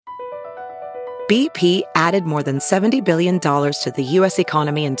BP added more than $70 billion to the U.S.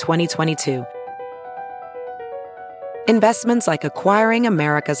 economy in 2022. Investments like acquiring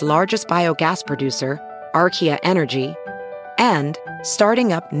America's largest biogas producer, Archaea Energy, and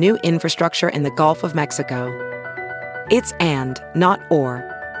starting up new infrastructure in the Gulf of Mexico. It's and, not or.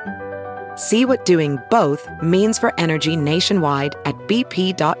 See what doing both means for energy nationwide at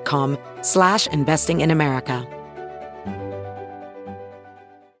bp.com/investing in America.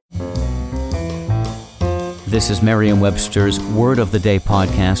 This is Merriam-Webster's Word of the Day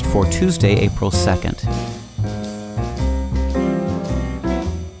podcast for Tuesday, April 2nd.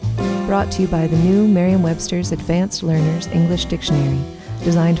 Brought to you by the new Merriam-Webster's Advanced Learners English Dictionary,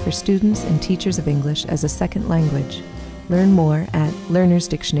 designed for students and teachers of English as a second language. Learn more at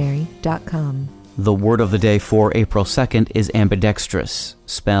learnersdictionary.com. The word of the day for April 2nd is ambidextrous,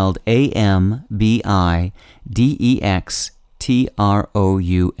 spelled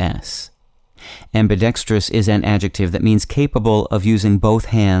ambi-DEK-strus. Ambidextrous is an adjective that means capable of using both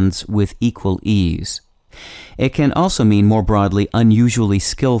hands with equal ease. It can also mean more broadly unusually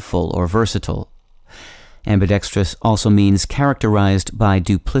skillful or versatile. Ambidextrous also means characterized by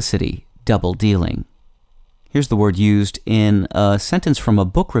duplicity, double dealing. Here's the word used in a sentence from a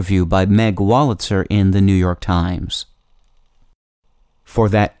book review by Meg Wolitzer in the New York Times. For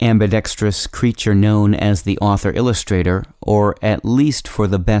that ambidextrous creature known as the author-illustrator, or at least for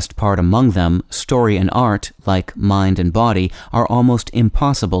the best part among them, story and art, like mind and body, are almost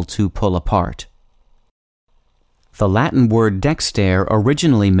impossible to pull apart. The Latin word dexter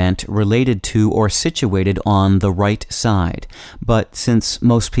originally meant related to or situated on the right side, but since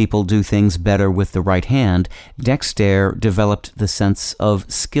most people do things better with the right hand, dexter developed the sense of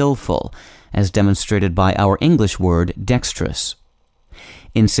skillful, as demonstrated by our English word dexterous.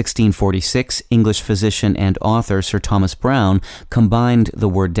 In 1646, English physician and author Sir Thomas Browne combined the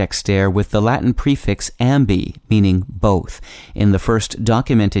word dexter with the Latin prefix ambi, meaning both, in the first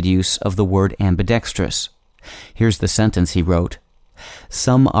documented use of the word ambidextrous. Here's the sentence he wrote: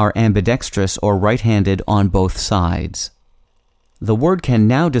 "Some are ambidextrous or right-handed on both sides." The word can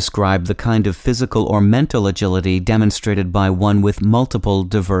now describe the kind of physical or mental agility demonstrated by one with multiple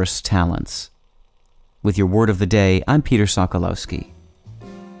diverse talents. With your word of the day, I'm Peter Sokolowski.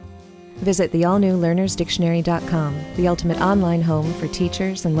 Visit the all-new learnersdictionary.com, the ultimate online home for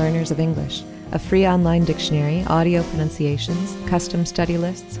teachers and learners of English. A free online dictionary, audio pronunciations, custom study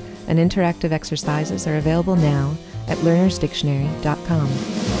lists, and interactive exercises are available now at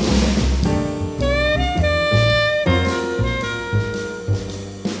learnersdictionary.com.